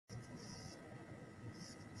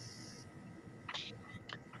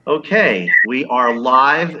Okay, we are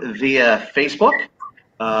live via Facebook.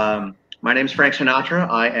 My name is Frank Sinatra.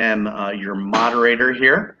 I am your moderator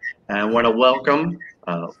here, and I want to welcome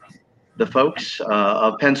the folks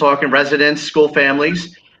of Pennsauken residents, school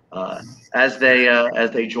families. Uh, as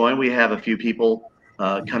they join, we have a few people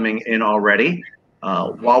coming in already.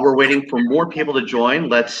 While we're waiting for more people to join,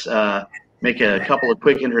 let's make a couple of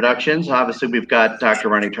quick introductions. Obviously, we've got Dr.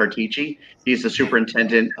 Ronnie Tartici. He's the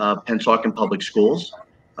superintendent of Pennsauken Public Schools.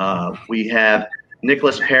 We have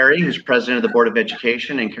Nicholas Perry, who's president of the Board of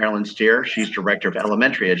Education, and Carolyn Steer, she's director of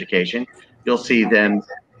elementary education. You'll see them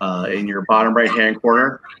in your bottom right-hand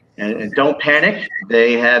corner. And don't panic,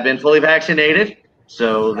 they have been fully vaccinated,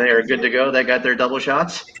 so they are good to go. They got their double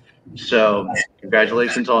shots. So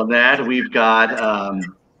congratulations on that. We've got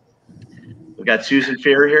Susan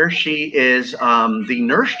Fear here. She is the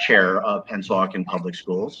nurse chair of Pennsauken Public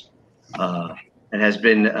Schools and has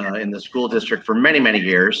been in the school district for many, many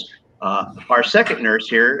years. Our second nurse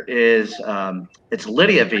here is it's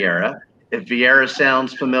Lydia Vieira. If Vieira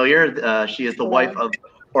sounds familiar, she is the wife of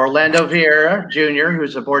Orlando Vieira Jr.,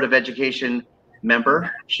 who's a Board of Education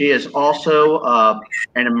member. She is also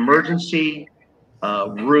an emergency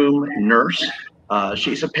room nurse.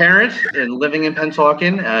 She's a parent and living in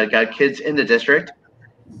Pennsauken, got kids in the district.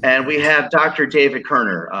 And we have Dr. David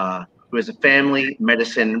Kerner, who is a family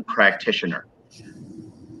medicine practitioner.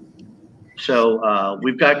 So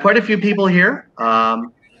we've got quite a few people here.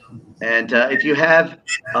 And if you have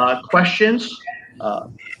questions,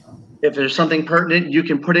 if there's something pertinent, you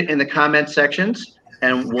can put it in the comment sections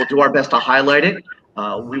and we'll do our best to highlight it.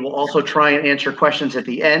 We will also try and answer questions at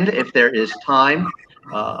the end if there is time.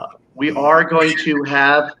 We are going to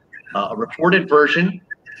have a recorded version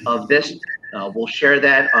of this. We'll share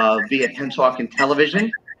that via Pennsauken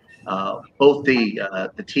Television, both the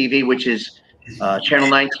TV, which is Channel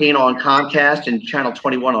 19 on Comcast and Channel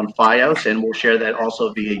 21 on Fios, and we'll share that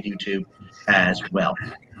also via YouTube as well.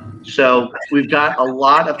 So we've got a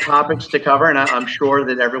lot of topics to cover, and I'm sure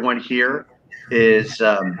that everyone here is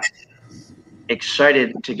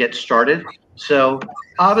excited to get started. So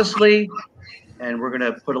obviously, and we're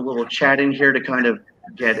going to put a little chat in here to kind of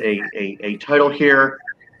get a title here.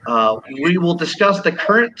 We will discuss the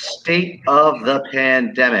current state of the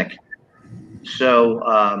pandemic.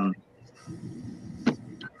 So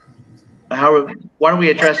why don't we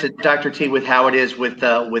address it, Dr. T, with how it is with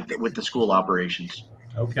the school operations?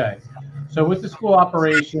 Okay, so with the school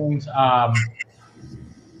operations, our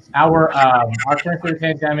current state of the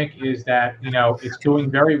pandemic is that it's doing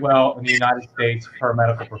very well in the United States for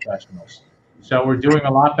medical professionals. So we're doing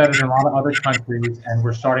a lot better than a lot of other countries, and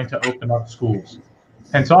we're starting to open up schools.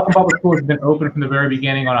 Pennsauken Public Schools has been open from the very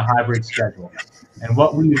beginning on a hybrid schedule. And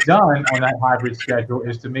what we've done on that hybrid schedule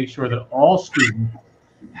is to make sure that all students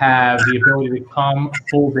have the ability to come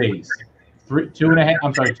full days, 2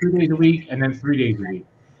 days a week, and then 3 days a week.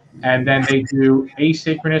 And then they do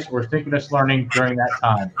asynchronous or synchronous learning during that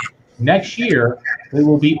time. Next year, they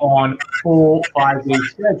will be on full 5-day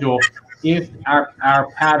schedule if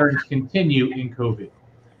our patterns continue in COVID.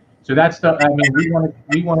 So that's we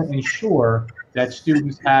want to ensure that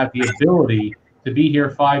students have the ability to be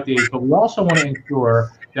here 5 days, but we also want to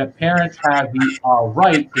ensure that parents have the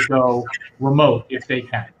right to go remote if they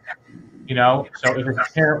can. So if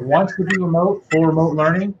a parent wants to do full remote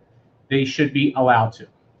learning, they should be allowed to,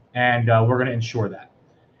 and we're going to ensure that.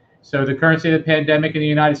 So the current state of the pandemic in the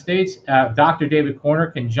United States, Dr. David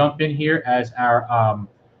Kerner can jump in here as our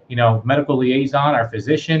medical liaison, our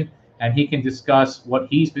physician, and he can discuss what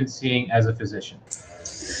he's been seeing as a physician.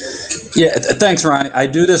 Yeah, thanks, Ryan. I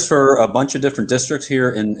do this for a bunch of different districts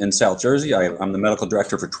here in South Jersey. I'm the medical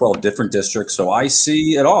director for 12 different districts, so I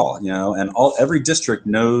see it all, and every district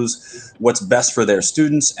knows what's best for their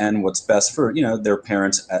students and what's best for, their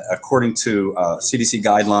parents according to CDC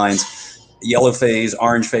guidelines. Yellow phase,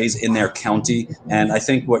 orange phase in their county. And I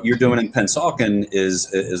think what you're doing in Pennsauken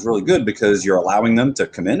is really good because you're allowing them to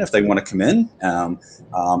come in if they want to come in.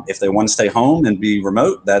 If they want to stay home and be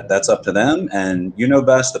remote, that's up to them. And you know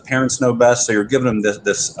best, the parents know best. So you're giving them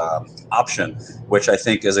this option, which I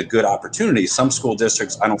think is a good opportunity. Some school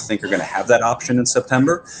districts, I don't think are going to have that option in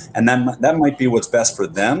September. And that might be what's best for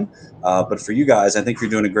them. But for you guys, I think you're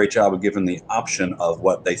doing a great job of giving the option of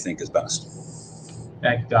what they think is best.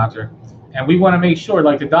 Thank you, Doctor. And we want to make sure,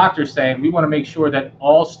 like the doctor's saying, we want to make sure that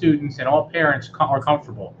all students and all parents are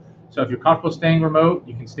comfortable. So if you're comfortable staying remote,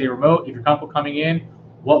 you can stay remote. If you're comfortable coming in,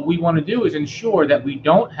 what we want to do is ensure that we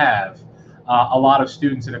don't have a lot of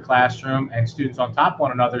students in a classroom and students on top of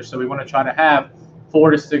one another. So we want to try to have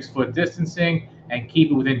 4 to 6 foot distancing and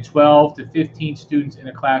keep it within 12 to 15 students in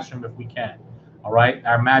a classroom if we can. All right,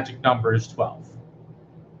 our magic number is 12.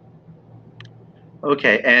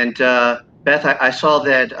 Okay, and Beth, I saw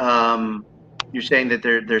that you're saying that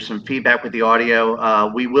there's some feedback with the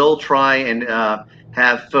audio. We will try and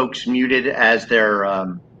have folks muted as their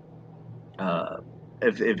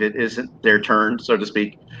if it isn't their turn, so to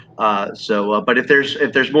speak. But if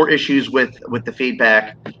there's more issues with the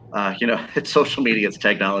feedback, it's social media, it's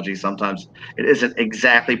technology. Sometimes it isn't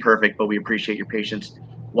exactly perfect, but we appreciate your patience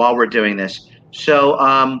while we're doing this.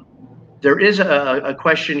 So there is a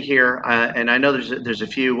question here, and I know there's a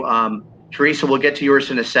few. Teresa, we'll get to yours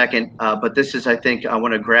in a second, but this is, I think, I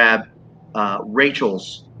want to grab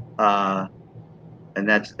Rachel's, and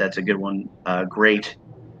that's a good one. Great,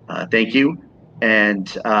 thank you. And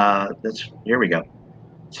here we go.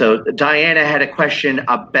 So Diana had a question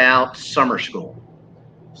about summer school.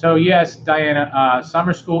 So yes, Diana,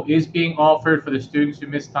 summer school is being offered for the students who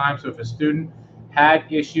missed time. So if a student had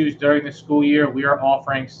issues during the school year, we are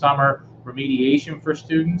offering summer remediation for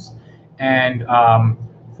students. And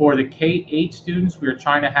for the K-8 students, we are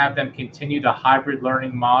trying to have them continue the hybrid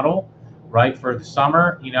learning model, right, for the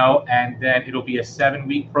summer, and then it'll be a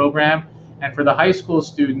 7-week program. And for the high school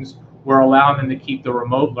students, we're allowing them to keep the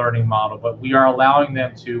remote learning model, but we are allowing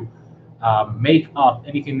them to make up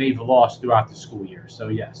anything they've lost throughout the school year. So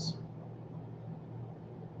yes.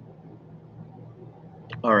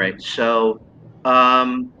 All right. So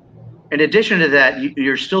in addition to that,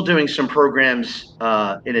 you're still doing some programs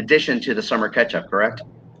in addition to the summer catch-up, correct?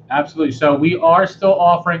 Absolutely. So we are still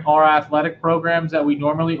offering our athletic programs that we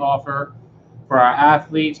normally offer for our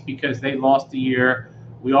athletes because they lost a year.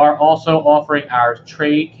 We are also offering our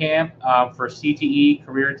trade camp for CTE,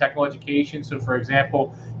 career and technical education. So for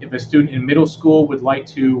example, if a student in middle school would like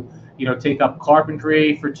to, take up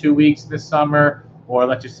carpentry for 2 weeks this summer, or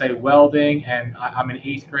let's just say welding, and I'm in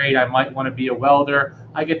 8th grade, I might want to be a welder,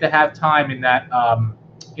 I get to have time in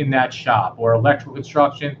that shop, or electrical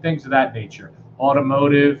construction, things of that nature,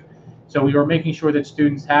 automotive. So we were making sure that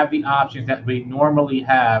students have the options that we normally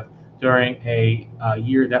have during a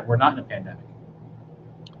year that we're not in a pandemic.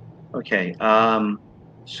 Okay.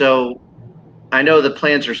 So I know the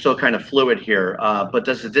plans are still kind of fluid here, but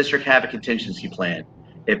does the district have a contingency plan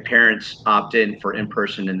if parents opt in for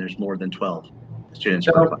in-person and there's more than 12 students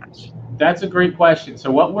per class? That's a great question.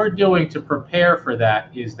 So what we're doing to prepare for that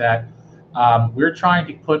is that we're trying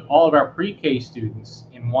to put all of our pre-K students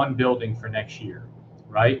in one building for next year,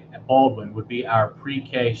 right? At Baldwin would be our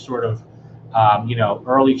pre-K sort of,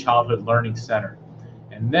 early childhood learning center.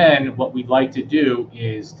 And then what we'd like to do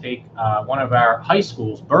is take one of our high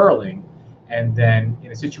schools, Burling, and then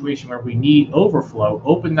in a situation where we need overflow,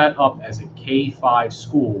 open that up as a K-5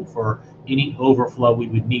 school for any overflow we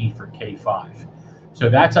would need for K-5. So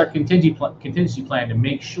that's our contingency plan to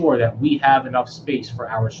make sure that we have enough space for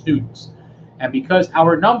our students. And because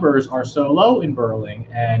our numbers are so low in Burling,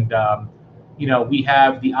 and we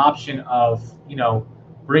have the option of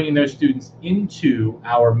bringing those students into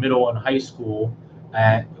our middle and high school,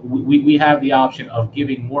 we have the option of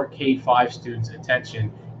giving more K-5 students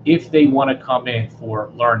attention if they want to come in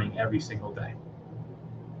for learning every single day.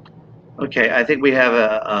 Okay, I think we have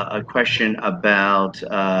a question about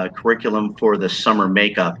curriculum for the summer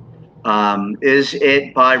makeup. Is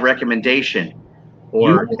it by recommendation,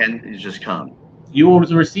 or can you just come? You will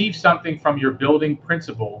receive something from your building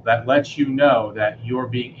principal that lets you know that you're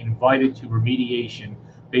being invited to remediation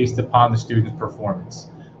based upon the student's performance.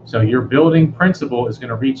 So your building principal is going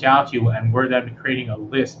to reach out to you, and we're then creating a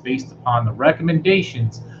list based upon the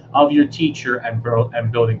recommendations of your teacher and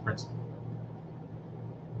building principal.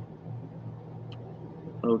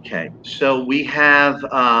 Okay, so we have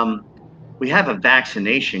a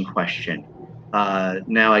vaccination question.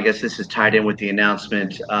 Now, I guess this is tied in with the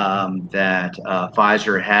announcement that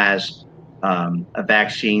Pfizer has a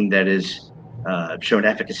vaccine that is shown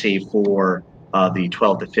efficacy for the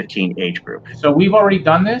 12 to 15 age group. So we've already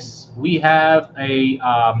done this. We have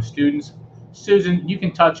students. Susan, you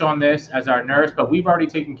can touch on this as our nurse, but we've already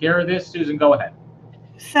taken care of this. Susan, go ahead.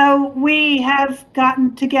 So we have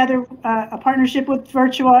gotten together a partnership with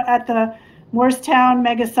Virtua at the Morristown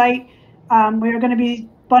mega site. We are going to be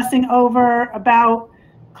busing over about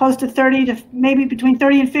close to 30 to maybe between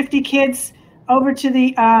 30 and 50 kids over to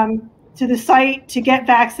the site to get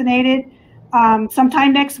vaccinated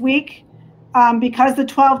sometime next week. Because the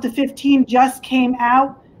 12 to 15 just came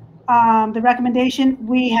out, the recommendation,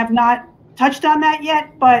 we have not touched on that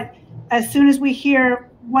yet, but as soon as we hear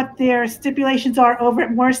what their stipulations are over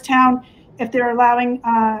at Morristown, if they're allowing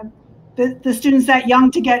the students that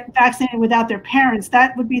young to get vaccinated without their parents,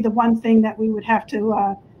 that would be the one thing that we would have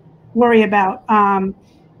to worry about.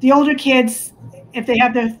 The older kids, if they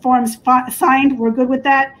have their forms signed, we're good with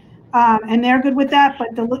that. and they're good with that.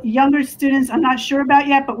 But the younger students, I'm not sure about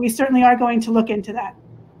yet, but we certainly are going to look into that.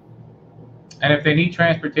 And if they need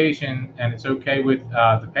transportation and it's okay with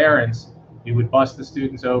the parents, we would bus the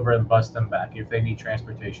students over and bus them back if they need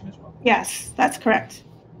transportation as well. Yes, that's correct.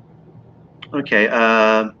 Okay.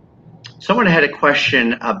 Someone had a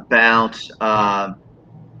question about,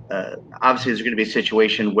 obviously there's going to be a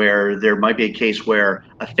situation where there might be a case where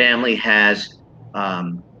a family has,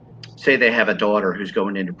 say they have a daughter who's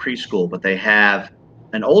going into preschool, but they have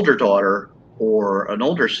an older daughter or an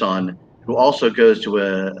older son who also goes to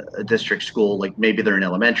a district school, like maybe they're in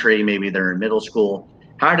elementary, maybe they're in middle school.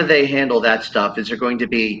 How do they handle that stuff? Is there going to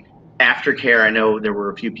be aftercare? I know there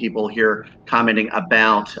were a few people here commenting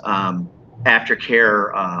about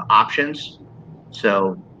aftercare options.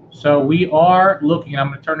 So we are looking, and I'm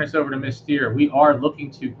going to turn this over to Ms. Steer. We are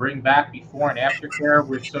looking to bring back before and after care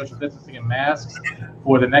with social distancing and masks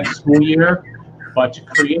for the next school year. But to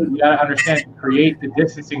create, you got to understand, to create the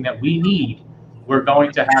distancing that we need, we're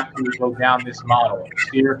going to have to go down this model.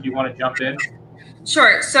 Steer, if you want to jump in.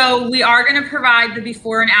 Sure. So we are going to provide the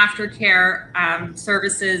before and after care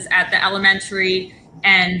services at the elementary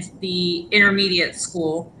and the intermediate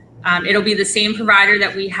school. It'll be the same provider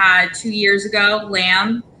that we had 2 years ago,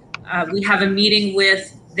 LAM. We have a meeting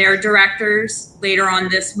with their directors later on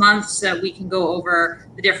this month so that we can go over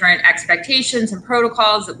the different expectations and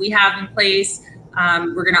protocols that we have in place.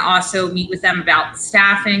 We're going to also meet with them about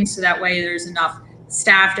staffing, so that way there's enough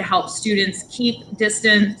staff to help students keep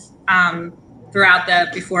distance throughout the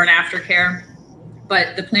before and after care.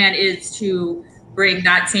 But the plan is to bring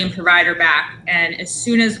that same provider back. And as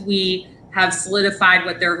soon as we have solidified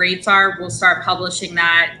what their rates are, we'll start publishing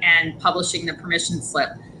that and publishing the permission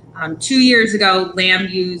slip. 2 years ago, LAM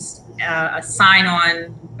used a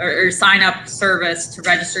sign-on or sign-up service to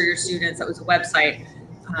register your students. That was a website.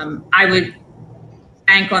 I would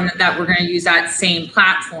bank on that we're going to use that same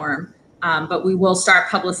platform, but we will start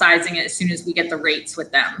publicizing it as soon as we get the rates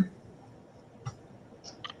with them.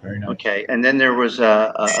 Very nice. Okay, and then there was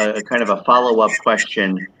a kind of a follow-up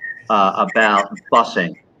question about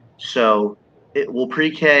busing. So will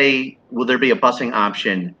pre-K, will there be a busing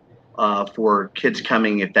option for kids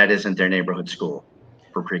coming if that isn't their neighborhood school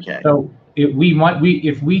for pre-K? So if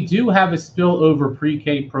we do have a spillover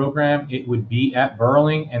pre-K program, it would be at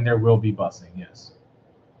Burling, and there will be busing, yes.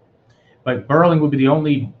 But Burling would be the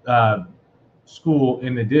only school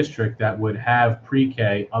in the district that would have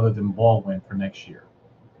pre-K other than Baldwin for next year.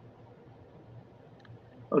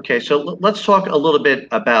 Okay, so let's talk a little bit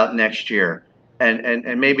about next year,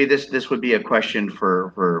 and maybe this would be a question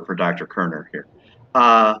for Dr. Kerner here.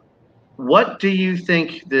 What do you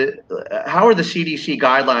think how are the CDC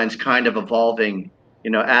guidelines kind of evolving,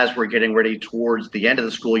 as we're getting ready towards the end of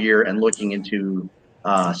the school year and looking into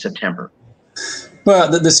September?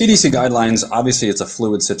 Well, the CDC guidelines, obviously it's a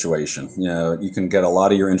fluid situation. You can get a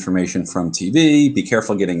lot of your information from TV. Be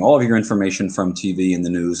careful getting all of your information from TV and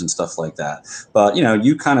the news and stuff like that. But,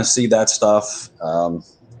 you kind of see that stuff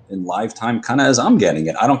in live time, kind of as I'm getting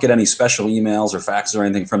it. I don't get any special emails or faxes or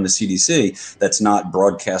anything from the CDC that's not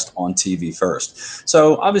broadcast on TV first.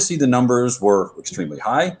 So obviously the numbers were extremely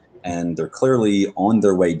high, and they're clearly on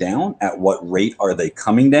their way down. At what rate are they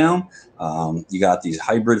coming down? You got these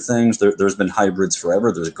hybrid things. There's been hybrids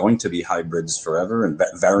forever. There's going to be hybrids forever, and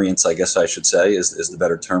variants, I guess I should say, is the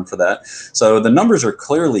better term for that. So the numbers are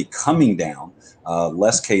clearly coming down.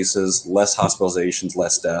 Less cases, less hospitalizations,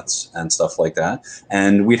 less deaths, and stuff like that.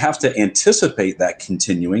 And we'd have to anticipate that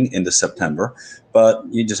continuing into September, but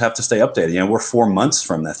you just have to stay updated. We're 4 months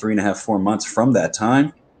from that, 3.5, 4 months from that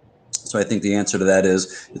time. So I think the answer to that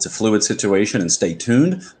is it's a fluid situation, and stay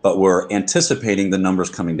tuned, but we're anticipating the numbers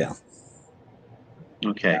coming down.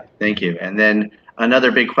 Okay, thank you. And then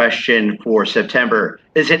another big question for September.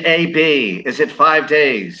 Is it A, B? Is it 5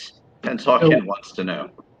 days? Pennsauken wants to know.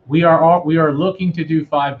 We are looking to do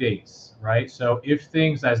 5 days, right? So if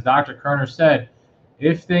things, as Dr. Kerner said,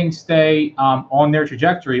 if things stay on their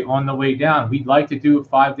trajectory on the way down, we'd like to do a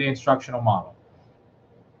 5-day instructional model.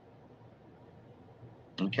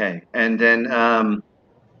 Okay, and then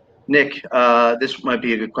Nick, this might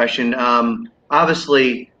be a good question.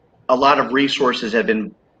 Obviously, a lot of resources have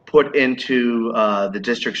been put into the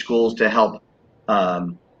district schools to help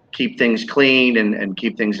keep things clean and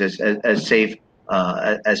keep things as safe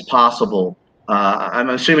as possible. I'm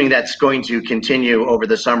assuming that's going to continue over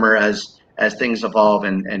the summer as things evolve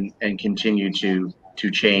and continue to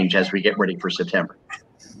change as we get ready for September.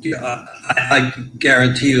 Yeah, I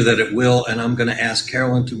guarantee you that it will, and I'm going to ask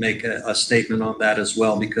Carolyn to make a statement on that as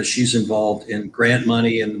well, because she's involved in grant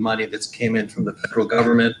money and the money that's came in from the federal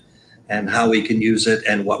government and how we can use it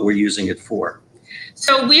and what we're using it for.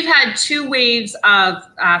 So we've had 2 waves of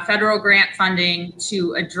federal grant funding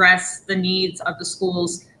to address the needs of the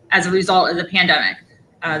schools as a result of the pandemic.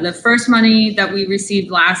 The first money that we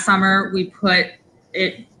received last summer, we put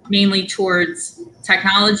it mainly towards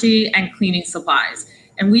technology and cleaning supplies.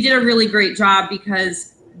 And we did a really great job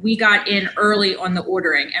because we got in early on the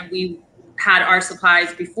ordering and we had our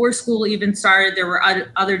supplies before school even started. There were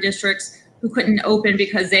other districts who couldn't open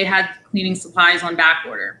because they had cleaning supplies on back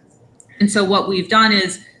order. And so what we've done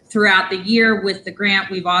is throughout the year with the grant,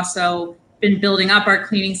 we've also been building up our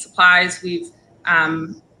cleaning supplies. We've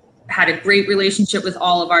had a great relationship with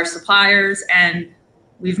all of our suppliers, and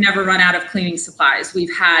we've never run out of cleaning supplies.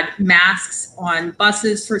 We've had masks on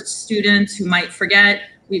buses for students who might forget.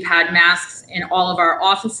 We've had masks in all of our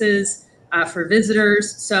offices for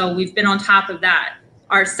visitors. So we've been on top of that.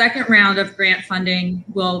 Our second round of grant funding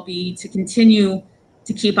will be to continue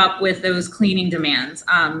to keep up with those cleaning demands.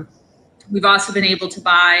 We've also been able to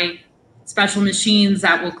buy special machines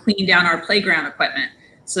that will clean down our playground equipment.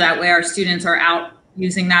 So that way our students are out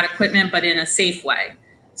using that equipment, but in a safe way.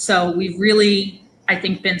 So we've really, I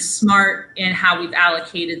think, been smart in how we've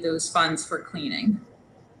allocated those funds for cleaning.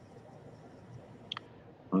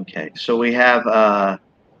 Okay, so we have a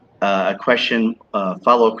question,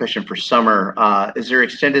 follow-up question for Summer. Is there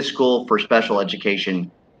extended school for special education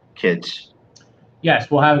kids?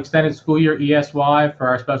 Yes, we'll have extended school year ESY for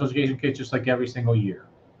our special education kids just like every single year.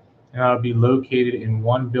 And it'll be located in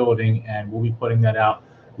one building, and we'll be putting that out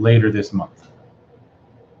later this month.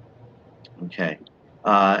 Okay.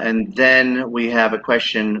 And then we have a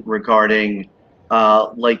question regarding,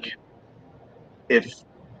 like, if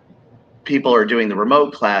people are doing the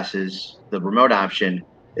remote classes, the remote option,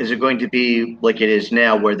 is it going to be like it is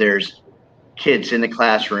now where there's kids in the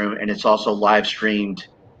classroom and it's also live streamed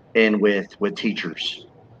in with teachers?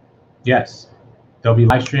 Yes, they'll be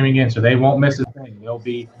live streaming in, so they won't miss a thing. They'll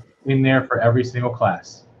be in there for every single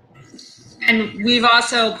class. And we've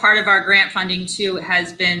also, part of our grant funding too,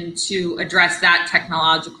 has been to address that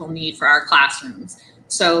technological need for our classrooms.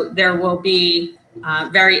 So there will be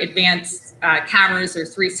very advanced cameras or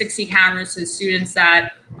 360 cameras, so students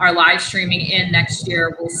that are live streaming in next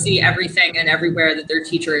year will see everything and everywhere that their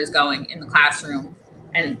teacher is going in the classroom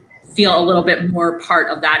and feel a little bit more part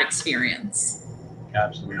of that experience.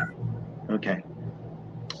 Absolutely. Okay.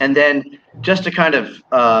 And then just to kind of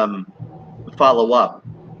follow up,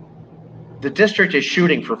 the district is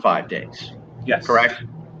shooting for 5 days. Yes. Correct?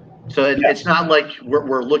 So Yes. It's not like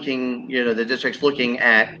we're looking, you know, the district's looking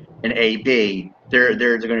at an A-B. They're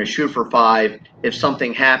going to shoot for 5. If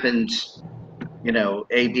something happens, you know,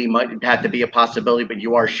 A-B might have to be a possibility, but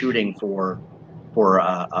you are shooting for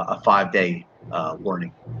a 5-day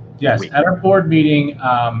learning. Yes, week. at our board meeting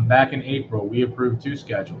back in April, we approved 2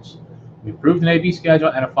 schedules. We approved an AB schedule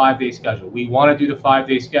and a 5-day schedule. We want to do the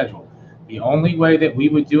 5-day schedule. The only way that we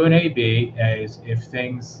would do an AB is if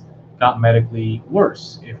things got medically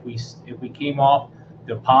worse. If we came off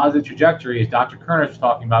the positive trajectory, as Dr. Kerner was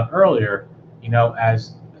talking about earlier, you know,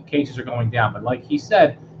 as cases are going down. But like he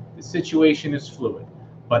said, the situation is fluid.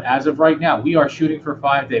 But as of right now, we are shooting for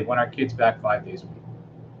 5-day when our kids back 5 days a week.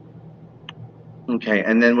 Okay,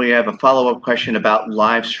 and then we have a follow-up question about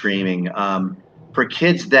live streaming. For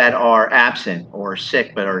kids that are absent or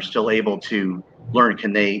sick but are still able to learn,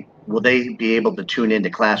 will they be able to tune into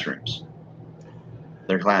classrooms,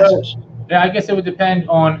 their classes? So, yeah, I guess it would depend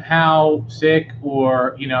on how sick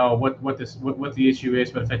or, you know, what the issue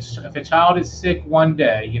is. But if a child is sick one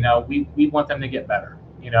day, you know, we want them to get better.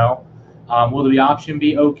 You know, will the option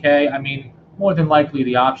be okay? I mean, more than likely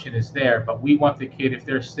the option is there, but we want the kid, if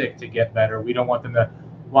they're sick, to get better. We don't want them to,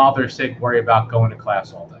 while they're sick, worry about going to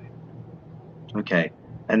class all day. Okay,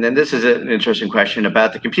 and then this is an interesting question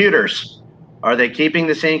about the computers. Are they keeping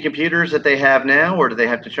the same computers that they have now, or do they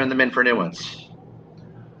have to turn them in for new ones?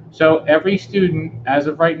 So every student, as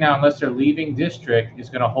of right now, unless they're leaving district, is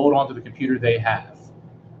going to hold on to the computer they have,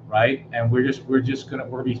 right? And we're going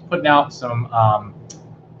to be putting out some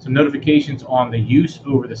notifications on the use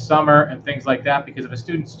over the summer and things like that, because if a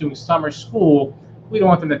student's doing summer school, we don't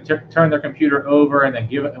want them to turn their computer over and then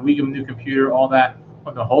we give them a new computer, all that. We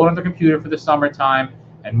want them to hold on to the computer for the summertime,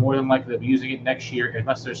 and more than likely they'll be using it next year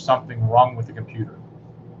unless there's something wrong with the computer.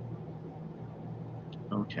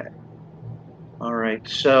 Okay. All right.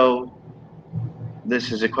 So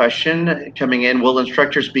this is a question coming in. Will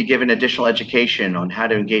instructors be given additional education on how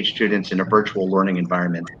to engage students in a virtual learning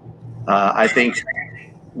environment? I think,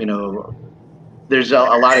 you know, there's a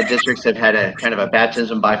lot of districts that had a kind of a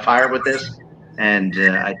baptism by fire with this. And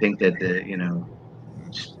I think that you know,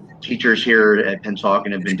 teachers here at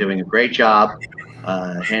Pennsauken have been doing a great job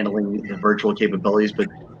handling the virtual capabilities. But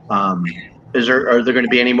are there going to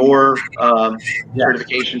be any more Yes.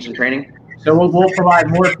 certifications and training? So we'll provide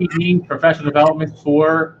more PE, professional development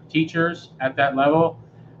for teachers at that level.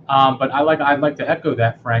 But I'd like to echo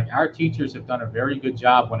that, Frank. Our teachers have done a very good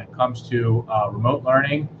job when it comes to remote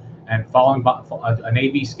learning and following an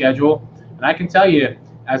AB schedule. And I can tell you,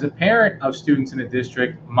 as a parent of students in the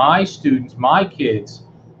district, my students, my kids,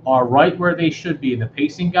 are right where they should be in the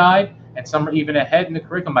pacing guide, and some are even ahead in the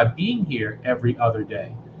curriculum by being here every other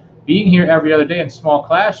day. Being here every other day in small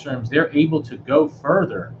classrooms, they're able to go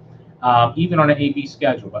further, even on an AB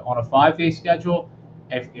schedule. But on a 5-day schedule,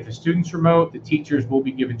 if a student's remote, the teachers will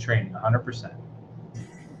be given training 100%.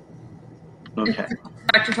 Okay.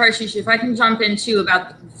 Dr. Tarshish, if I can jump in too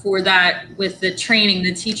for that with the training,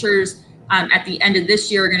 the teachers at the end of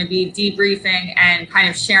this year are going to be debriefing and kind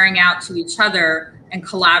of sharing out to each other and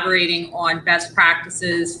collaborating on best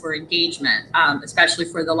practices for engagement, especially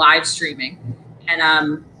for the live streaming.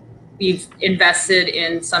 And we've invested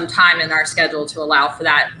in some time in our schedule to allow for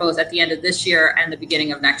that, both at the end of this year and the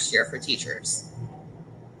beginning of next year for teachers.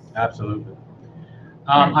 Absolutely.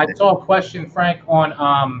 I saw a question, Frank,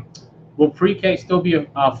 on will pre-K still be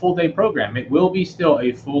a full-day program? It will be still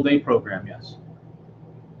a full-day program, yes.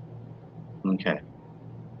 Okay.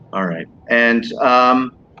 All right. And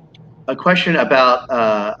a question about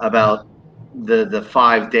the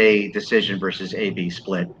 5-day decision versus AB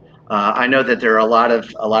split. I know that there are a lot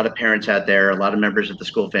of parents out there, a lot of members of the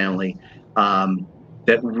school family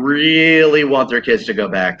that really want their kids to go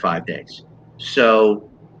back 5 days. So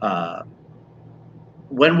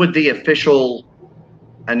when would the official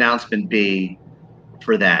announcement be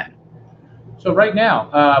for that? So right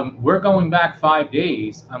now, we're going back 5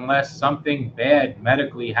 days unless something bad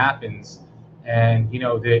medically happens. And, you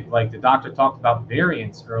know, like the doctor talked about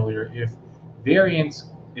variants earlier. If there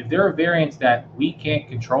are variants that we can't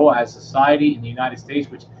control as society in the United States,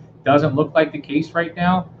 which doesn't look like the case right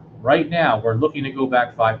now we're looking to go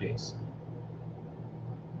back 5 days.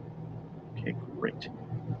 Okay, great.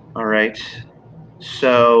 All right.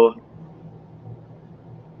 So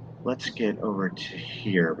let's get over to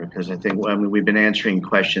here because I think we've been answering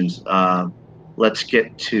questions. Let's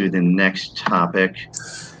get to the next topic.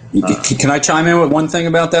 Can I chime in with one thing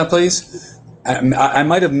about that, please? I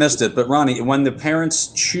might have missed it, but Ronnie, when the parents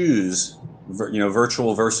choose,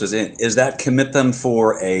 virtual versus in, is that commit them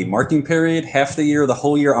for a marking period, half the year, the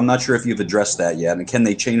whole year? I'm not sure if you've addressed that yet. And can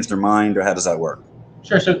they change their mind, or how does that work?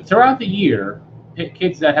 Sure. So throughout the year,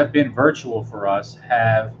 kids that have been virtual for us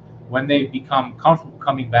have, when they become comfortable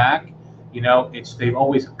coming back, they've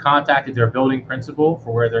always contacted their building principal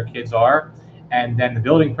for where their kids are. And then the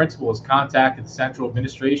building principal has contacted the central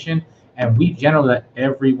administration, and we generally let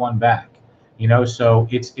everyone back. So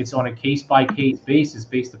it's on a case-by-case basis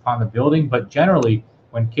based upon the building, but generally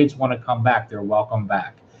when kids want to come back, they're welcome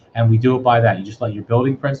back. And we do it by that. You just let your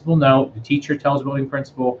building principal know, the teacher tells the building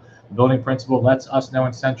principal lets us know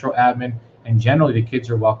in central admin, and generally the kids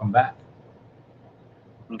are welcome back.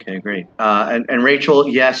 Okay, great. And Rachel,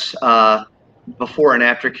 yes, before and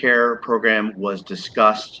after care program was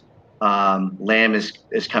discussed. LAM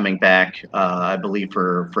is coming back, I believe,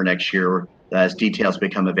 for next year as details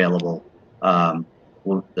become available.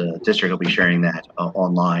 The district will be sharing that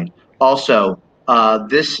online. Also,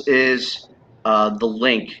 this is the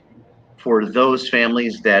link for those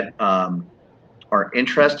families that are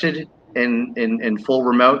interested in full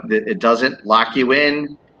remote. It doesn't lock you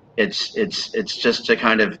in. It's just to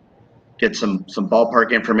kind of get some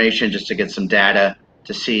ballpark information, just to get some data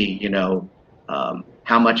to see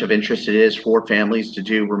how much of interest it is for families to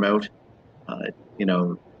do remote.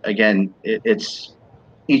 Again, it's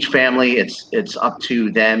each family. It's up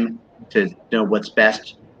to them to know what's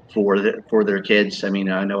best for their kids. I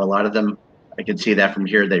mean, I know a lot of them. I can see that from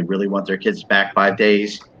here. They really want their kids back 5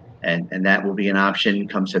 days, and that will be an option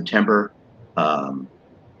come September.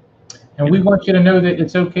 And we want you to know that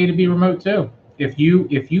it's okay to be remote too. If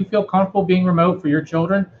you feel comfortable being remote for your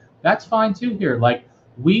children, that's fine too here. Like,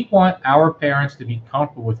 we want our parents to be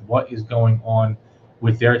comfortable with what is going on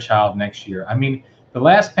with their child next year. I mean, the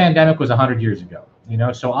last pandemic was 100 years ago,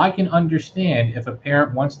 so I can understand if a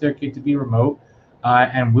parent wants their kid to be remote,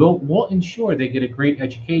 and we'll ensure they get a great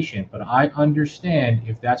education. But I understand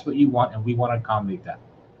if that's what you want, and we want to accommodate that.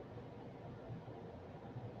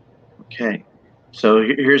 Okay. So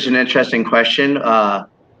here's an interesting question.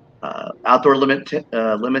 Outdoor limits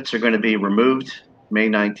are going to be removed May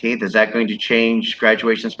 19th. Is that going to change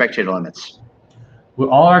graduation spectator limits? Well,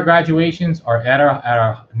 all our graduations are at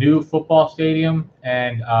our new football stadium,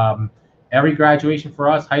 and every graduation for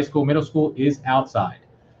us, high school, middle school, is outside.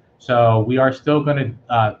 So we are still going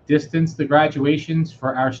to distance the graduations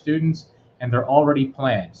for our students, and they're already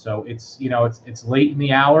planned. So it's, you know, it's late in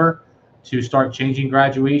the hour to start changing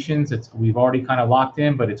graduations. We've already kind of locked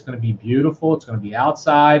in, but it's going to be beautiful. It's going to be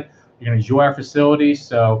outside. You're going to enjoy our facilities.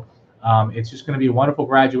 So it's just going to be a wonderful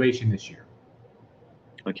graduation this year.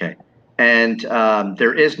 Okay. And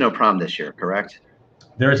there is no prom this year, correct?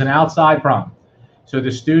 There is an outside prom. So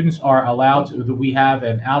the students are allowed to, we have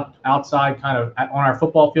an outside kind of, on our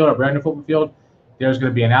football field, our brand new football field, there's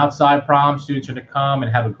going to be an outside prom. Students are to come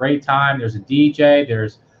and have a great time. There's a DJ.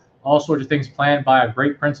 There's all sorts of things planned by a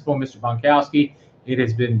great principal, Mr. Bonkowski. It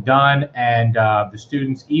has been done, and the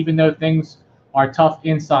students, even though things are tough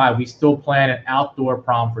inside, we still plan an outdoor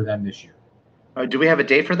prom for them this year. Do we have a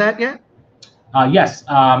date for that yet? Yes.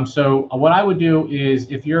 So what I would do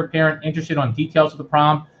is, if you're a parent interested on details of the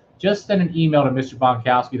prom, just send an email to Mr.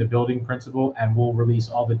 Bonkowski, the building principal, and we'll release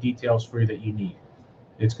all the details for you that you need.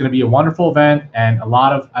 It's going to be a wonderful event, and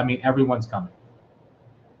everyone's coming.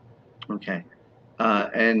 Okay.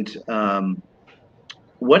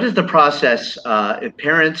 What is the process if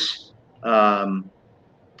parents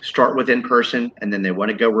start with in person and then they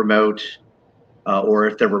want to go remote, or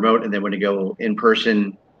if they're remote and they want to go in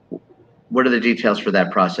person? What are the details for that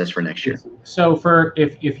process for next year? So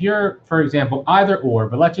if you're, for example, either or,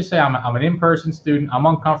 but let's just say I'm an in-person student, I'm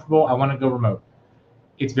uncomfortable, I want to go remote.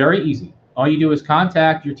 It's very easy. All you do is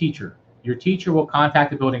contact your teacher. Your teacher will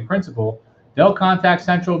contact the building principal. They'll contact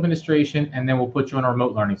central administration, and then we'll put you on a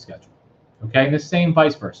remote learning schedule. Okay, and the same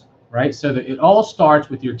vice versa, right? So that it all starts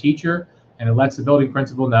with your teacher, and it lets the building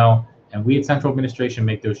principal know, and we at central administration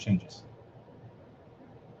make those changes.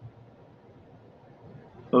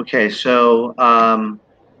 Okay, so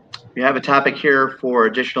you have a topic here for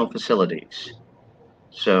additional facilities.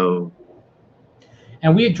 So,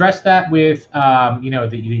 and we addressed that with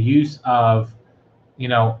the use of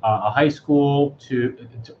a high school to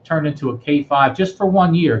turn into a K-5 just for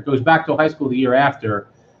 1 year. It goes back to a high school the year after.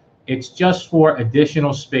 It's just for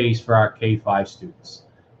additional space for our K-5 students,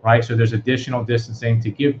 right? So there's additional distancing to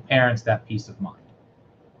give parents that peace of mind.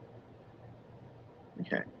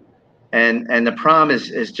 Okay. And the prom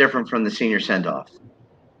is different from the senior send-off.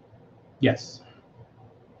 Yes.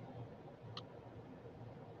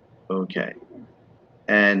 Okay.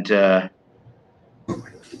 And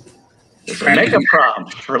make a prom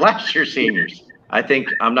for last year's seniors.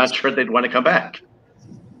 I'm not sure they'd want to come back.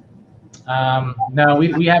 No,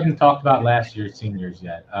 we haven't talked about last year's seniors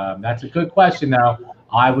yet. That's a good question, though.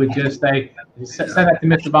 I would just say, send that to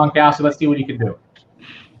Mr. Bonkowski. Let's see what he can do.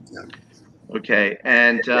 Okay.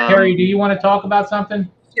 And Harry, do you want to talk about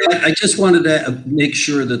something? I just wanted to make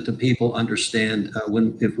sure that the people understand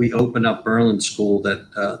if we open up Berlin School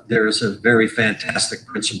that there is a very fantastic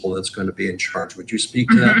principal that's going to be in charge. Would you speak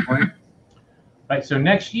to that point? Right. So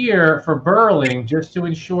next year for Burling, just to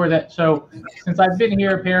ensure that, so since I've been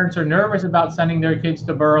here, parents are nervous about sending their kids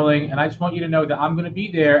to Burling, and I just want you to know that I'm going to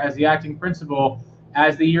be there as the acting principal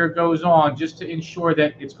as the year goes on, just to ensure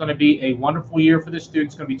that it's going to be a wonderful year for the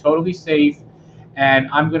students. It's going to be totally safe. And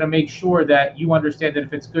I'm going to make sure that you understand that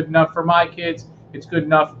if it's good enough for my kids, it's good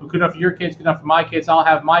enough for your kids, good enough for my kids. I'll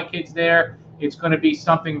have my kids there. It's going to be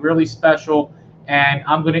something really special. And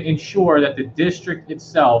I'm going to ensure that the district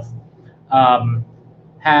itself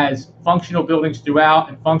has functional buildings throughout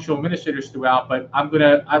and functional administrators throughout. But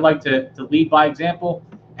I like to lead by example.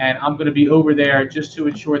 And I'm going to be over there just to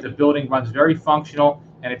ensure the building runs very functional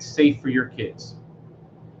and it's safe for your kids.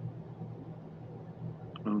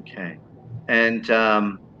 Okay. And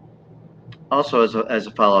also, as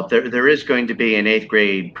a follow-up, there is going to be an 8th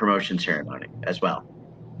grade promotion ceremony as well.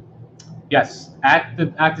 Yes, at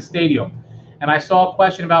the stadium. And I saw a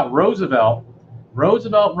question about Roosevelt.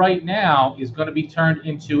 Roosevelt right now is going to be turned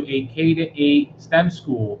into a K-8 STEM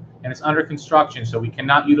school, and it's under construction, so we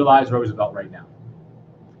cannot utilize Roosevelt right now.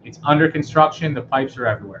 It's under construction. The pipes are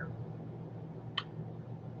everywhere.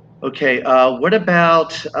 Okay, what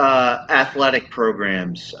about athletic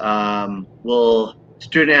programs? Will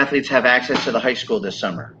student athletes have access to the high school this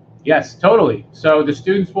summer? Yes, totally. So the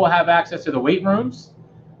students will have access to the weight rooms.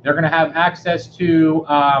 They're going to have access to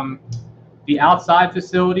the outside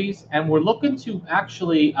facilities. And we're looking to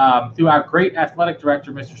actually, through our great athletic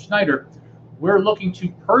director, Mr. Snyder, we're looking to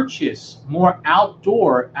purchase more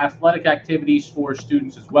outdoor athletic activities for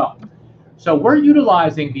students as well. So we're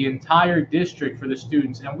utilizing the entire district for the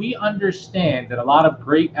students, and we understand that a lot of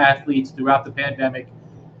great athletes throughout the pandemic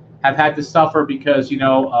have had to suffer because,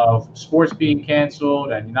 of sports being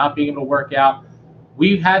canceled and not being able to work out.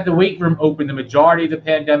 We've had the weight room open the majority of the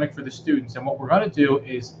pandemic for the students, and what we're going to do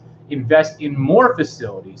is invest in more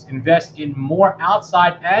facilities, invest in more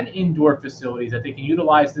outside and indoor facilities that they can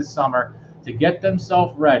utilize this summer to get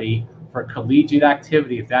themselves ready for collegiate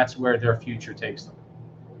activity if that's where their future takes them.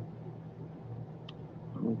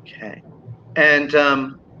 Okay. And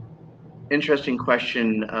interesting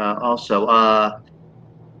question also.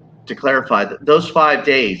 To clarify, those 5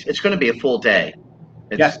 days, it's going to be a full day.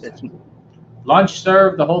 Yes. Lunch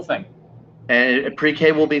served, the whole thing. And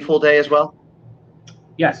pre-K will be full day as well?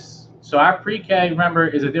 Yes. So our pre-K, remember,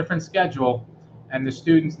 is a different schedule. And the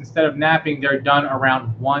students, instead of napping, they're done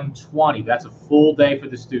around 1:20. That's a full day for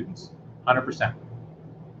the students, 100%.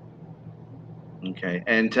 Okay.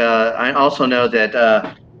 And I also know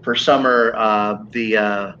that for summer,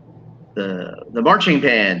 the marching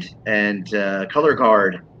band and color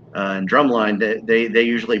guard and drumline, they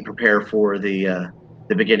usually prepare for the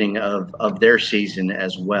beginning of their season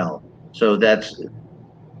as well. So that's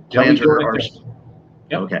plans are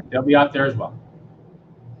yep, okay. They'll be out there as well.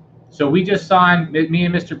 So we just signed. Me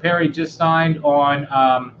and Mr. Perry just signed on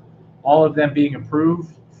all of them being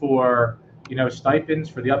approved for stipends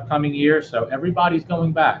for the upcoming year. So everybody's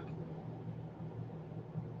going back.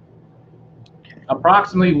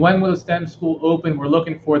 Approximately when will the STEM school open? We're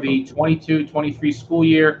looking for the 22-23 school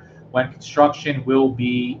year when construction will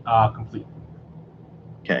be complete.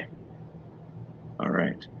 Okay. All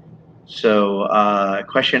right. So a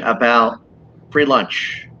question about free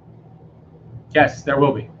lunch. Yes, there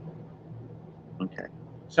will be. Okay.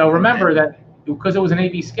 So remember that because it was an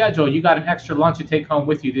AB schedule, you got an extra lunch to take home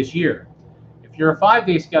with you this year. If you're a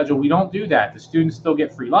 5-day schedule, we don't do that. The students still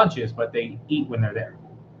get free lunches, but they eat when they're there.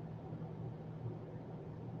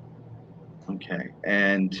 Okay,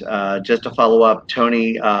 and just to follow up,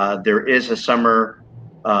 Tony, there is a summer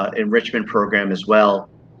enrichment program as well,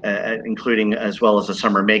 including as well as a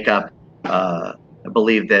summer makeup. I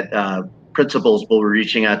believe that principals will be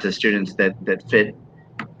reaching out to students that fit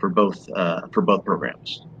for both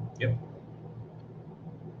programs. Yep.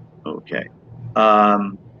 Okay.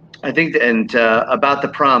 I think, and about the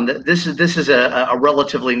prom, this is a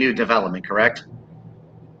relatively new development, correct?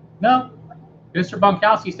 No. Mr.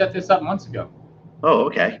 Bonkowski set this up months ago. Oh,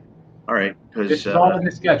 okay. All right. This is all in the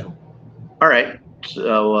schedule. All right.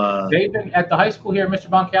 So they've been at the high school here. Mr.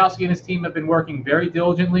 Bonkowski and his team have been working very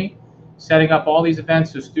diligently, setting up all these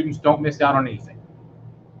events so students don't miss out on anything.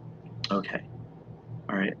 Okay.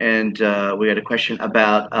 All right. And we had a question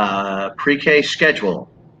about pre-K schedule.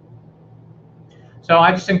 So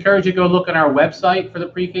I just encourage you to go look on our website for the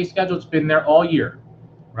pre-K schedule. It's been there all year,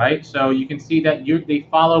 right? So you can see that they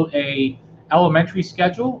follow a elementary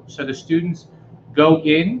schedule. So the students go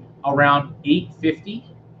in around 8:50,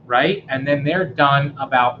 right? And then they're done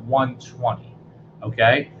about 1:20,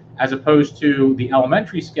 okay? As opposed to the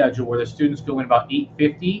elementary schedule where the students go in about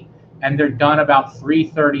 8:50 and they're done about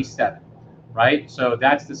 3:37, right? So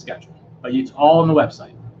that's the schedule, but it's all on the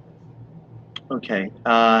website. Okay.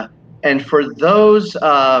 And for those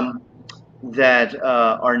that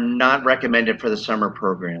are not recommended for the summer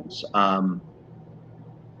programs,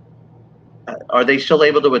 are they still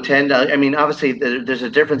able to attend? I mean, obviously, there's a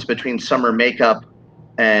difference between summer makeup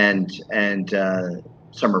and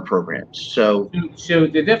summer programs. So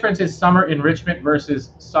the difference is summer enrichment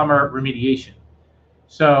versus summer remediation.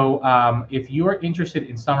 So if you are interested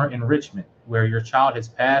in summer enrichment, where your child has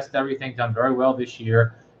passed everything, done very well this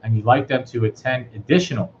year, and you'd like them to attend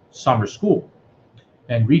additional summer school,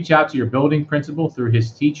 then reach out to your building principal through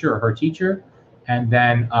his teacher or her teacher, and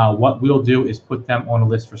then what we'll do is put them on a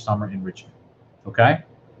list for summer enrichment. Okay?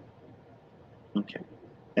 Okay.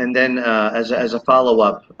 And then as a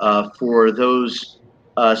follow-up, for those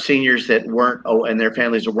seniors that weren't, and their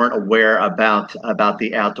families that weren't aware about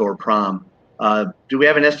the outdoor prom, do we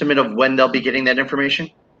have an estimate of when they'll be getting that information?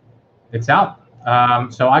 It's out.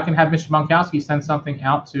 So I can have Mr. Monkowski send something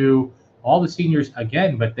out to all the seniors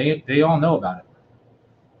again, but they all know about it.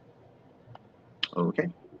 Okay.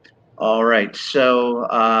 All right. So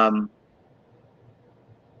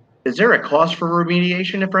is there a cost for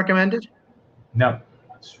remediation if recommended? No,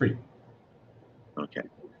 it's free. Okay.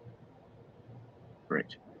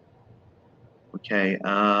 Great. Okay.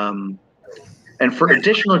 And for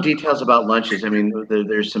additional details about lunches, I mean,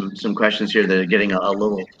 there's some questions here that are getting a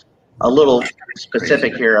little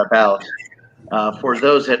specific here about for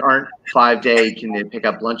those that aren't 5-day, can they pick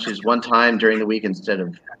up lunches one time during the week instead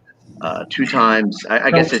of 2 times?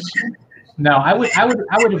 I guess it's. No, I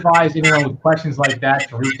would advise anyone with questions like that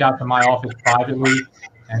to reach out to my office privately,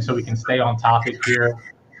 and so we can stay on topic here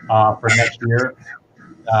for next year.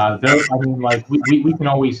 I mean, like we can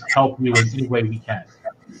always help you in any way we can.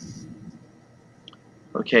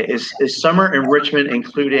 Okay, is summer enrichment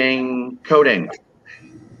including coding?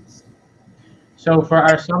 So for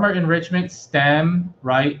our summer enrichment, STEM,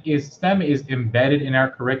 right, STEM is embedded in our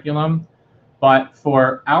curriculum. But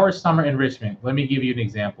for our summer enrichment, let me give you an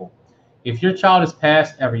example. If your child has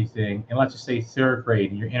passed everything, and let's just say third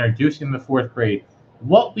grade, and you're introducing them to fourth grade,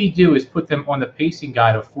 what we do is put them on the pacing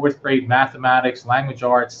guide of fourth grade mathematics, language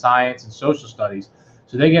arts, science, and social studies.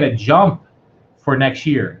 So they get a jump for next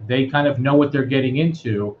year. They kind of know what they're getting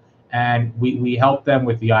into, and we help them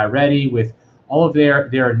with the iReady, with all of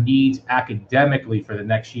their needs academically for the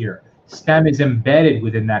next year. STEM is embedded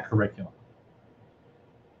within that curriculum.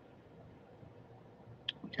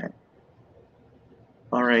 Okay.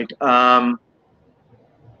 All right.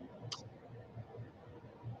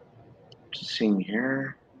 Just seeing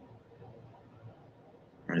here.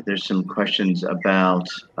 All right, there's some questions about.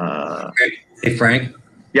 Hey, Frank.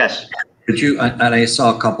 Yes. Could you? And I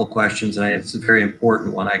saw a couple questions, and it's a very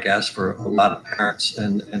important one, I guess, for a lot of parents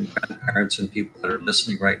and grandparents and people that are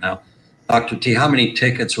listening right now. Dr. T, how many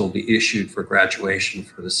tickets will be issued for graduation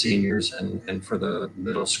for the seniors and for the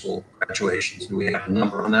middle school graduations? Do we have a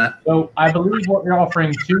number on that? So I believe what we're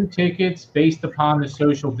offering 2 tickets based upon the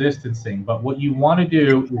social distancing. But what you want to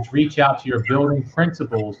do is reach out to your building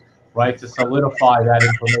principals, right, to solidify that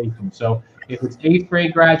information. So if it's 8th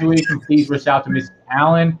grade graduation, please reach out to Mrs.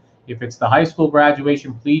 Allen. If it's the high school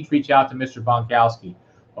graduation, please reach out to Mr. Bonkowski.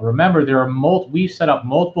 But remember, there are we've set up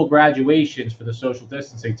multiple graduations for the social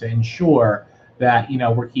distancing to ensure that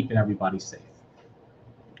we're keeping everybody safe.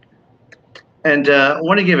 And I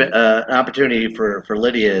want to give it an opportunity for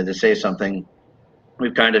Lydia to say something.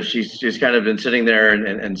 She's kind of been sitting there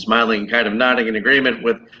and smiling, kind of nodding in agreement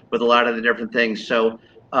with a lot of the different things. So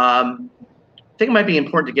I think it might be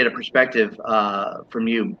important to get a perspective from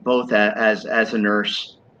you both as a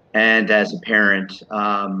nurse and as a parent.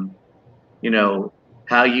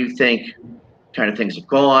 How you think kind of things have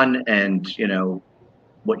gone, and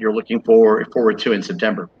what you're looking forward to in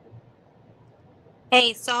September.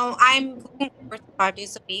 Hey, so I'm looking forward to 5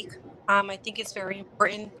 days a week. I think it's very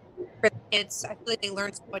important for the kids. I feel like they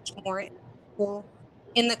learn so much more in school,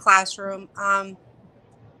 in the classroom.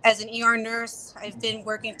 As an ER nurse, I've been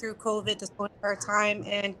working through COVID this whole entire time,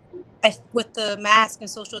 and with the mask and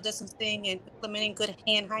social distancing and implementing good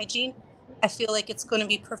hand hygiene, I feel like it's going to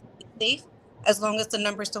be perfectly safe as long as the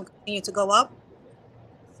numbers don't continue to go up.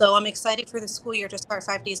 So I'm excited for the school year to start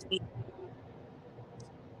 5 days a week.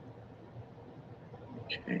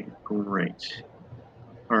 Okay, great.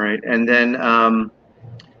 All right, and then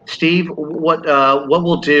Steve, what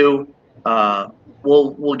we'll do,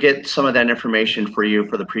 we'll get some of that information for you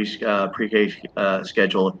for the pre-K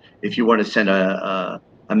schedule. If you want to send a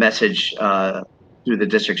message through the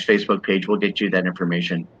district's Facebook page, we'll get you that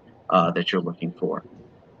information that you're looking for.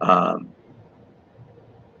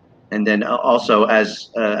 And then also,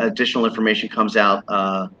 as additional information comes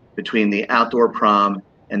out between the outdoor prom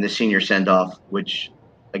and the senior send-off, which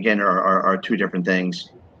again are 2 different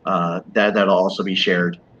things, that'll also be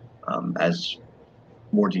shared as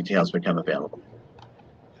more details become available.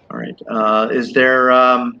 All right. Is there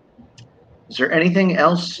anything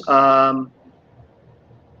else that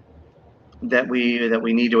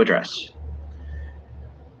we need to address?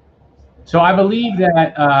 So I believe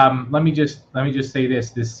that let me just say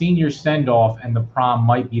this: the senior send-off and the prom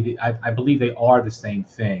might be I believe they are the same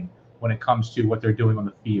thing when it comes to what they're doing on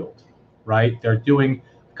the field, right? They're doing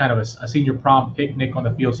kind of a senior prom picnic on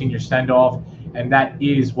the field, senior send-off, and that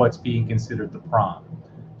is what's being considered the prom.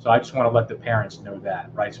 So I just want to let the parents know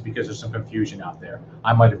that, right? So because there's some confusion out there,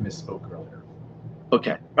 I might have misspoke earlier.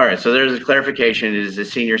 Okay. All right. So there's a clarification. It is a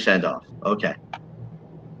senior send-off. Okay.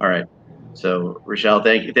 All right. So Rochelle,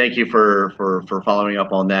 thank you for following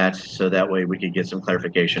up on that, so that way we could get some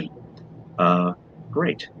clarification.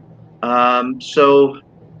 Great. So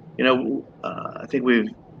I think we've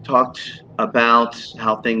talked about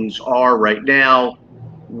how things are right now,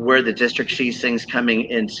 where the district sees things coming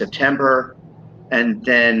in September, and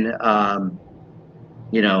then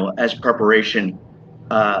as preparation.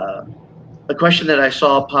 A question that I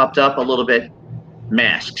saw popped up a little bit: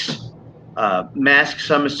 masks. Masks,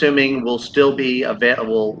 I'm assuming, will still be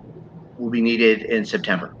available, will be needed in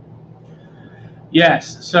September.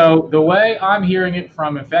 Yes. So the way I'm hearing it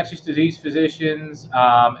from infectious disease physicians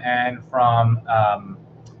and from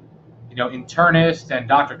internists, and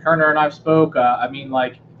Dr. Kerner and I've spoke,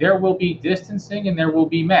 there will be distancing and there will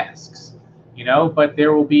be masks, but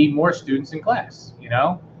there will be more students in class,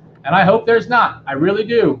 and I hope there's not. I really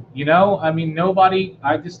do. Nobody,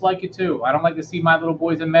 I dislike it too. I don't like to see my little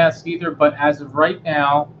boys in masks either, but as of right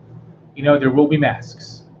now, there will be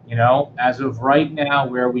masks, as of right now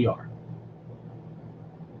where we are.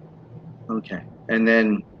 Okay. And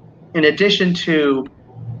then in addition to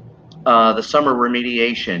the summer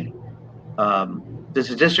remediation, does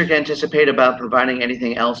the district anticipate about providing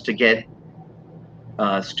anything else to get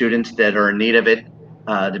students that are in need of it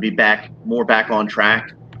to be more back on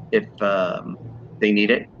track if they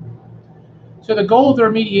need it? So the goal of the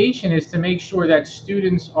remediation is to make sure that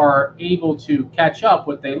students are able to catch up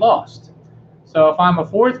what they lost. So if I'm a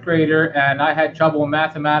fourth grader and I had trouble in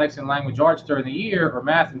mathematics and language arts during the year, or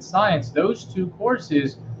math and science, those two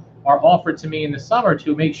courses are offered to me in the summer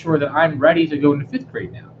to make sure that I'm ready to go into fifth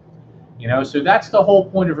grade now. You know, so that's the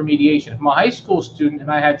whole point of remediation. If I'm a high school student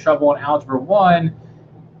and I had trouble in Algebra 1,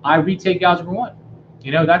 I retake Algebra 1.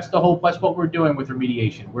 You know, that's what we're doing with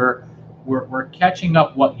remediation. We're catching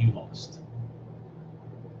up what you lost.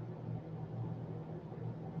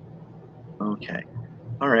 Okay.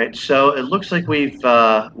 All right. So it looks like we've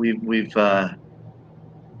gotten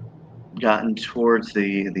towards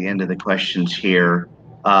the end of the questions here.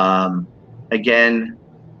 Again,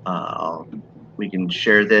 we can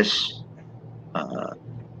share this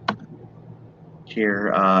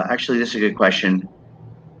here. Actually, this is a good question.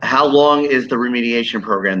 How long is the remediation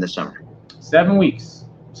program this summer? 7 weeks.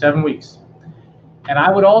 7 weeks. And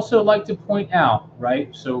I would also like to point out, right,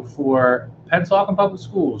 so for Pennsauken Public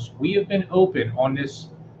Schools, we have been open on this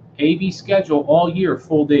AB schedule all year,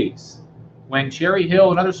 full days. When Cherry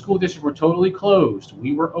Hill and other school districts were totally closed,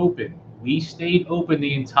 we were open. We stayed open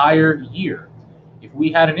the entire year. If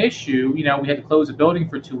we had an issue, you know, we had to close the building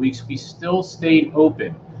for 2 weeks, we still stayed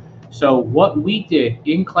open. So what we did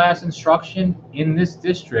in class instruction in this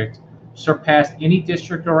district surpassed any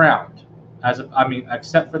district around.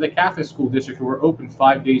 Except for the Catholic school district, who were open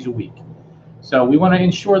 5 days a week. So we want to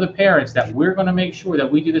ensure the parents that we're going to make sure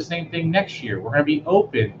that we do the same thing next year. We're going to be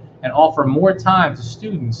open and offer more time to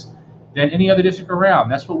students than any other district around.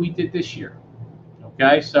 That's what we did this year.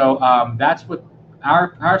 Okay, so that's what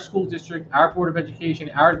our school district, our Board of Education,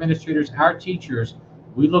 our administrators, our teachers,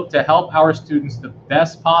 we look to help our students the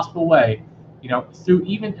best possible way. You know, through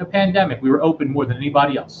even a pandemic, we were open more than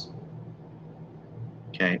anybody else.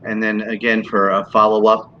 Okay, and then again for a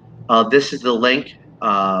follow-up, this is the link,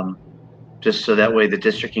 just so that way the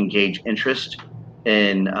district can gauge interest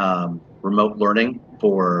in remote learning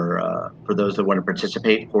for those that want to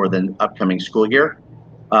participate for the upcoming school year.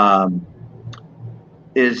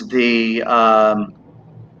 Is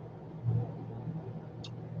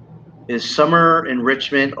summer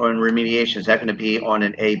enrichment or remediation, is that going to be on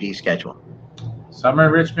an A-B schedule? Summer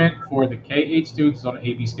enrichment for the K-8 students is on an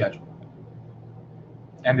A-B schedule.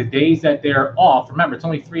 And the days that they're off, remember, it's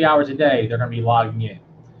only 3 hours a day they're going to be logging in.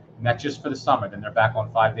 And that's just for the summer. Then they're back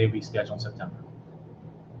on 5-day-week schedule in September.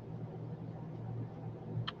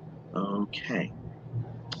 Okay.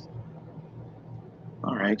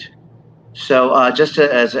 All right. So just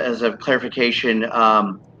as a clarification,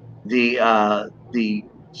 the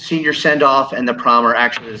senior send-off and the prom are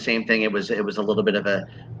actually the same thing. It was a little bit of a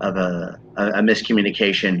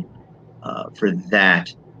miscommunication for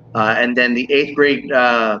that. And then the 8th grade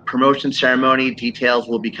promotion ceremony, details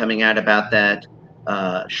will be coming out about that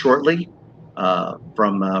shortly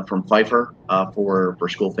from Pfeiffer for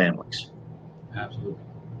school families. Absolutely.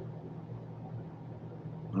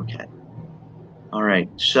 Okay. All right.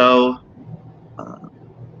 So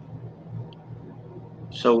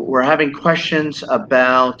we're having questions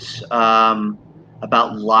about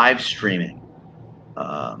live streaming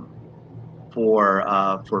for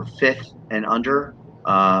 5th and under.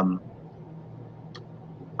 I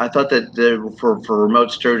thought that for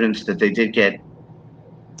remote students that they did get.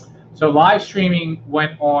 So live streaming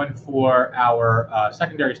went on for our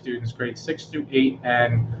secondary students, grades 6 through 8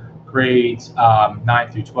 and grades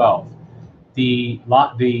 9 through 12. The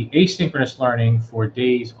asynchronous learning for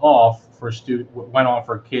days off went on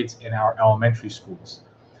for kids in our elementary schools.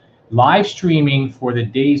 Live streaming for the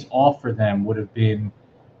days off for them would have been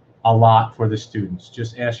a lot for the students.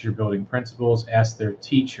 Just ask your building principals, ask their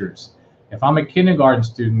teachers. If I'm a kindergarten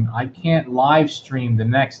student, I can't live stream the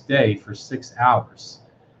next day for 6 hours.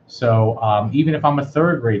 So even if I'm a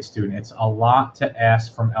 3rd grade student, it's a lot to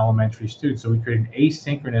ask from elementary students. So we created an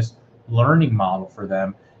asynchronous learning model for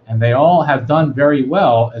them, and they all have done very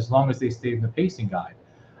well as long as they stayed in the pacing guide.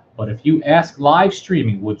 But if you ask live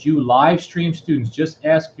streaming, would you live stream students? Just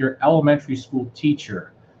ask your elementary school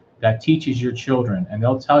teacher that teaches your children, and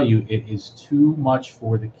they'll tell you it is too much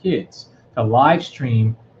for the kids to live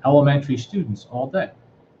stream elementary students all day.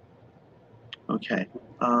 Okay.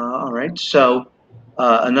 All right. So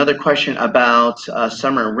another question about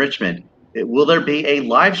summer enrichment. Will there be a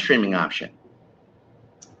live streaming option?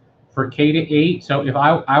 For K-8, so if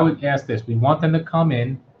I would ask this, we want them to come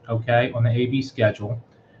in, okay, on the AB schedule.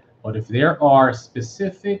 But if there are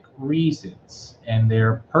specific reasons and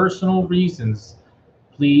their personal reasons,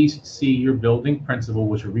 please see your building principal,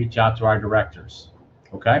 which will reach out to our directors.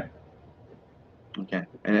 Okay? Okay.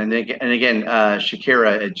 And again,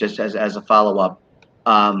 Shakira, just as a follow-up,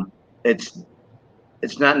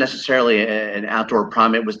 it's not necessarily an outdoor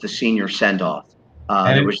prom. It was the senior send-off.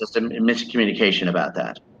 There was just a miscommunication about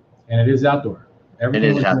that. And it is outdoor.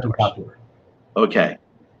 Everything is outdoor. Okay.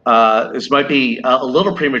 This might be a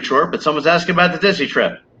little premature, but someone's asking about the Disney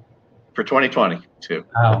trip for 2022.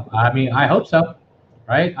 Oh, I mean, I hope so,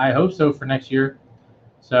 right? I hope so for next year.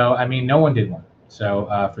 So, I mean, no one did one. So,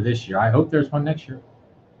 for this year, I hope there's one next year.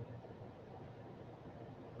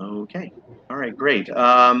 Okay. All right, great.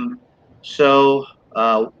 So,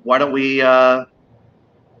 why don't we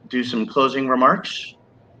do some closing remarks?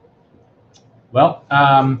 Well,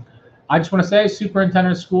 I just want to say,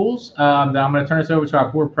 Superintendent of Schools, that I'm going to turn this over to our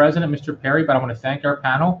board president, Mr. Perry, but I want to thank our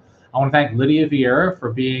panel. I want to thank Lydia Vieira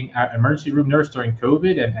for being our emergency room nurse during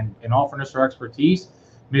COVID and offering us her expertise.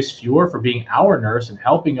 Ms. Fuhr for being our nurse and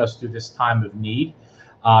helping us through this time of need.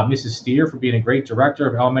 Mrs. Steer for being a great director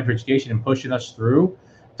of elementary education and pushing us through.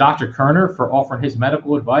 Dr. Kerner for offering his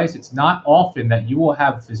medical advice. It's not often that you will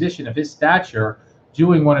have a physician of his stature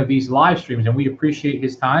doing one of these live streams, and we appreciate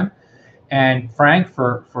his time. And Frank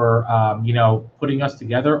for putting us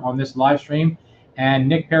together on this live stream, and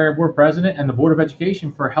Nick Perry, board president, and the Board of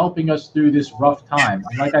Education for helping us through this rough time.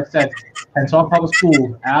 And like I said, Pennsauken Public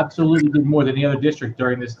Schools absolutely did more than any other district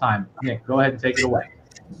during this time. Nick, go ahead and take it away.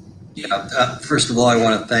 Yeah, first of all, I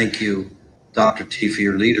want to thank you, Dr. T, for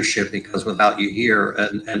your leadership, because without you here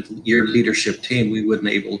and your leadership team, we wouldn't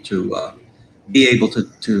be able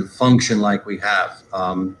to function like we have.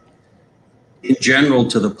 In general,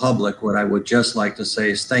 to the public, what I would just like to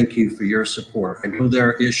say is thank you for your support. I know there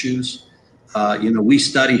are issues. We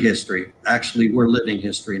study history. Actually, we're living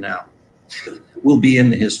history now. We'll be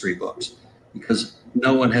in the history books because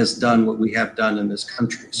no one has done what we have done in this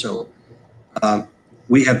country. So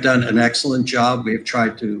we have done an excellent job. We have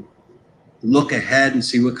tried to look ahead and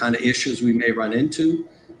see what kind of issues we may run into.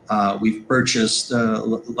 We've purchased,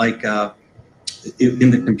 in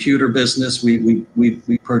the computer business, we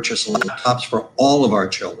purchase laptops for all of our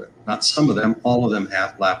children. Not some of them, all of them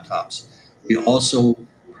have laptops. We also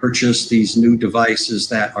purchased these new devices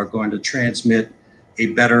that are going to transmit a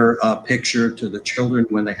better picture to the children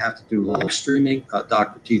when they have to do live streaming.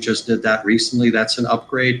 Dr. T just did that recently. That's an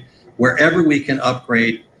upgrade. Wherever we can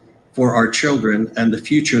upgrade for our children and the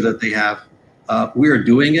future that they have, we are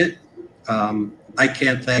doing it. I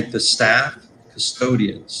can't thank the staff,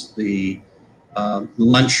 custodians, the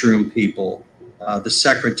lunchroom people, the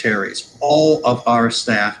secretaries. All of our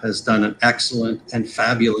staff has done an excellent and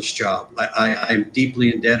fabulous job. I'm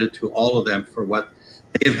deeply indebted to all of them for what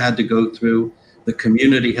they've had to go through. The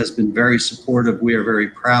community has been very supportive. We are very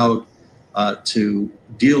proud to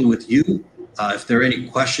deal with you. If there are any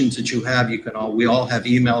questions that you have, we all have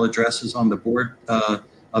email addresses on the Board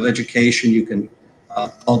of Education. You can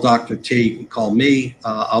call Dr. T, you can call me.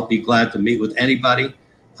 I'll be glad to meet with anybody.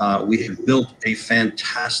 We have built a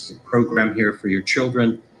fantastic program here for your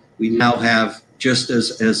children. We now have, just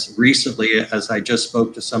as recently as I just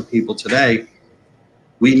spoke to some people today,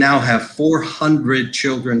 we now have 400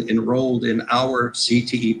 children enrolled in our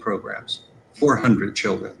CTE programs. 400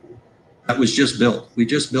 children. That was just built. We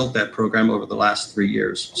just built that program over the last 3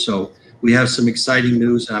 years. So we have some exciting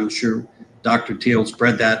news, and I'm sure Dr. T will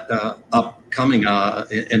spread that upcoming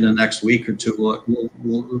in the next week or two.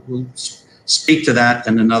 We'll speak to that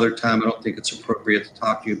in another time. I don't think it's appropriate to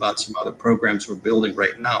talk to you about some other programs we're building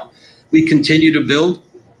right now. We continue to build.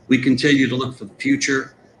 We continue to look for the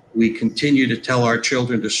future. We continue to tell our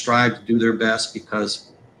children to strive to do their best,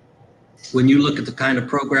 because when you look at the kind of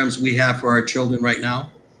programs we have for our children right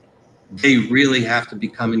now, they really have to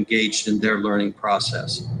become engaged in their learning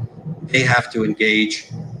process. They have to engage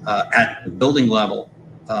at the building level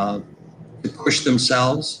to push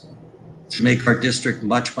themselves, to make our district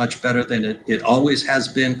much, much better than it always has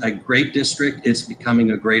been. A great district, it's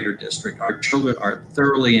becoming a greater district. Our children are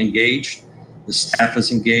thoroughly engaged. The staff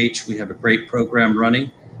is engaged. We have a great program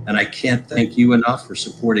running. And I can't thank you enough for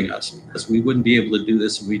supporting us, because we wouldn't be able to do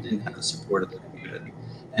this if we didn't have the support of the community.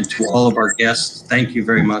 And to all of our guests, thank you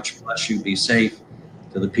very much. Bless you. Be safe.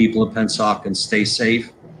 To the people of Pennsauken, stay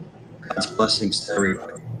safe. God's blessings to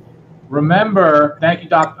everybody. Remember, thank you,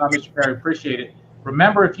 Mr. Perry, appreciate it.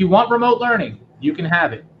 Remember, if you want remote learning, you can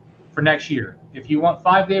have it for next year. If you want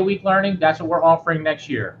 5-day-a-week learning, that's what we're offering next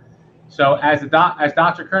year. So as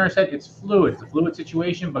Dr. Kerner said, it's fluid. It's a fluid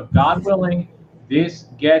situation, but God willing, this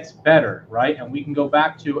gets better, right? And we can go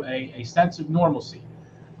back to a sense of normalcy.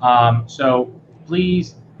 So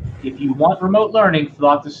please, if you want remote learning, fill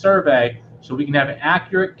out the survey so we can have an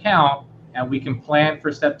accurate count and we can plan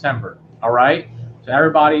for September, all right? So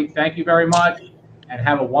everybody, thank you very much and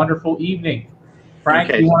have a wonderful evening. Frank,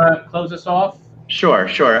 Okay. you want to close us off? Sure.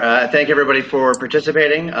 Thank everybody for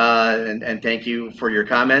participating, and thank you for your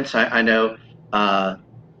comments. I know,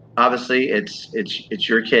 obviously, it's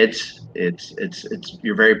your kids. It's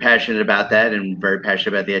you're very passionate about that, and very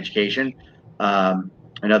passionate about the education. I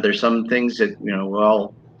know there's some things that we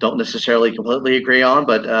all don't necessarily completely agree on,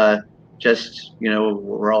 but just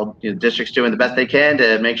we're all districts doing the best they can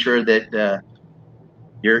to make sure that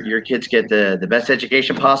your kids get the best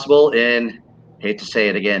education possible in, hate to say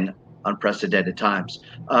it again, unprecedented times.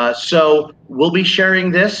 So we'll be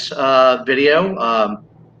sharing this video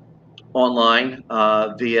online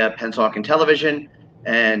via Pennsauken Television,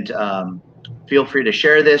 and feel free to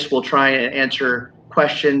share this. We'll try and answer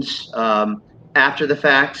questions after the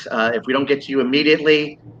fact. If we don't get to you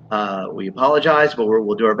immediately, we apologize, but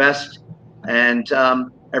we'll do our best. And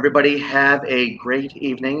everybody have a great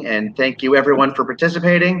evening, and thank you everyone for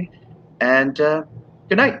participating, and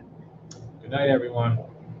good night. Good night, everyone.